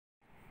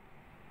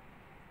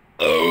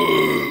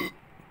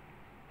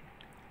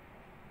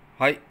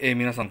はい、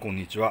皆さんこん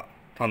にちは。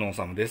田野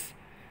治です。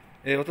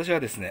私は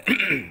ですね、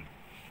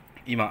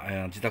今、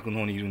自宅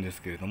の方にいるんで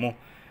すけれども、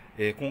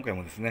今回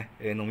もですね、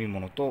飲み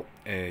物と、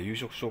夕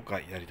食紹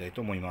介やりたい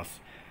と思いま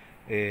す。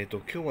今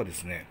日はで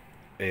すね、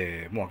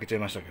もう開けちゃい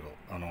ましたけど、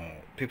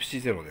ペプ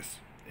シゼロで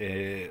す。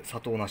砂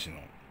糖なしの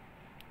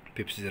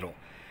ペプシゼロ。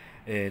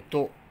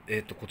こ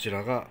ち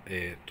らが、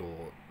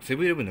セ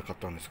ブンイレブンで買っ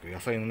たんですけど、野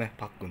菜のね、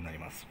パックになり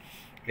ます。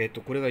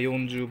これが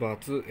40バー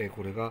ツ、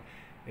これが、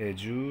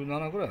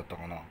17ぐらいだった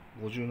かな。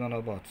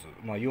57バーツ。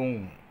まあ、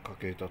4か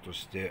けたと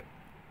して、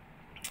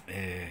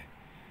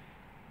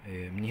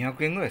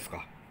200円ぐらいです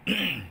か。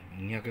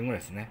200円ぐらい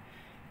ですね。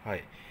は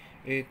い。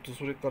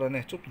それから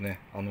ね、ちょっとね、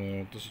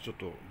私ちょっ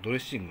とドレッ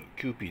シング、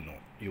キューピーの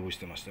用意し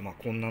てまして、まあ、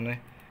こんなね、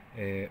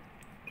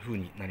風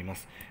になりま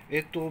す。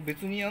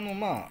別に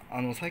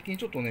最近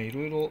ちょっとね、い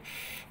ろいろ、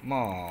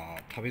ま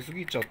あ、食べ過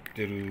ぎちゃっ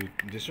てる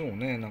でしょう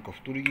ね。なんか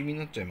太り気味に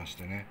なっちゃいまし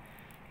てね。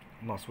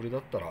まあ、それだ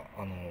ったら、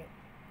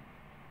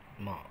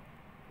まあ、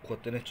こうやっ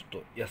てね、ちょ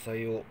っと野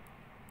菜を、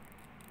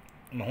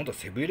まあ、本当は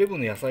セブンイレブ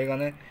ンの野菜が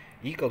ね、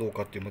いいかどう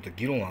かっていうまた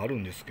議論はある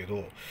んですけ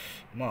ど、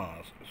ま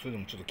あ、それで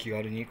もちょっと気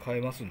軽に買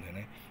えますんで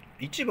ね。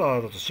市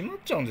場だと閉まっ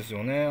ちゃうんです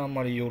よね、あん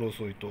まり夜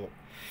遅いと。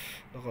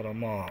だから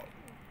まあ、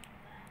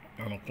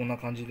こんな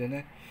感じで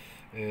ね、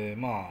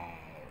ま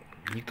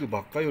あ、肉ば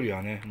っかより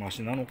はね、マ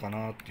シなのか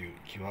なっていう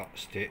気は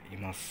してい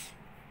ます。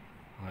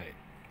はい。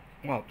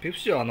まあ、ペプ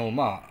シは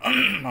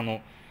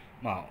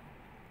まあ、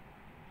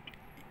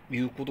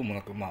言うことも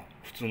なく、まあ、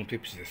普通のペ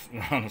プシです。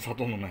砂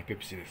糖のないペ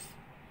プシです。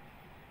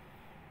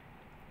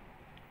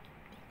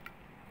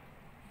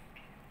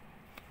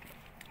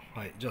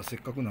はい、じゃあせっ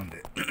かくなん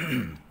で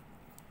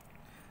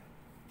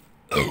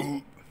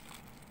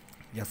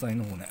野菜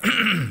の方ね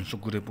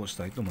食レポし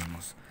たいと思い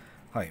ます。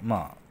はい、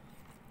ま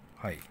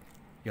あ、はい、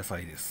野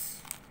菜で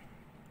す。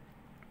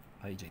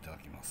はい、じゃあいただ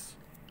きます。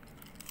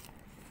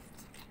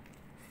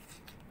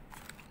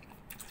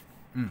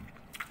うん。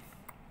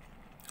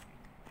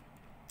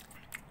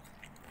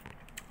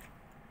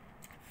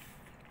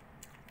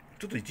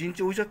ちょっと一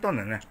日置いちゃったん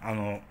でね、シ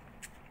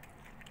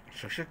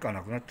ャキシャキ感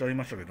なくなっちゃい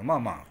ましたけど、まあ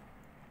ま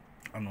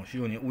あ、非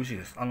常に美味しい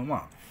です。ま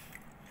あ、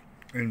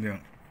全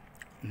然、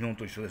日本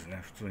と一緒ですね。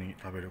普通に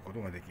食べること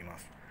ができま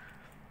す。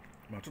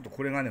まあ、ちょっと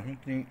これがね、本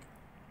当に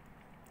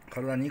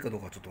体にいいかど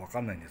うかちょっとわか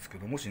んないんですけ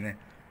ど、もしね、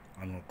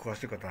詳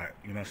しい方い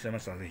らっしゃいま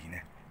したら、ぜひ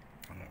ね、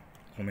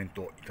コメン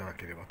トいただ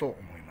ければと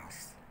思いま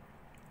す。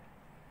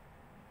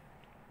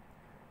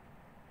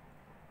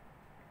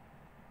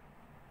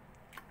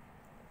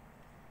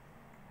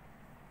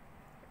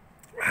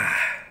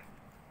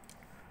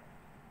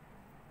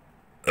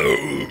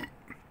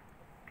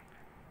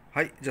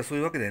はい、じゃあそう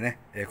いうわけでね、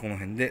この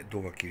辺で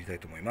動画切りたい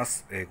と思いま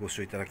す。ご視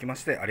聴いただきま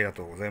してありが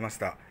とうございまし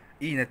た。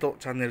いいねと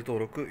チャンネル登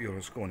録よ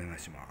ろしくお願い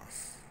しま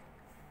す。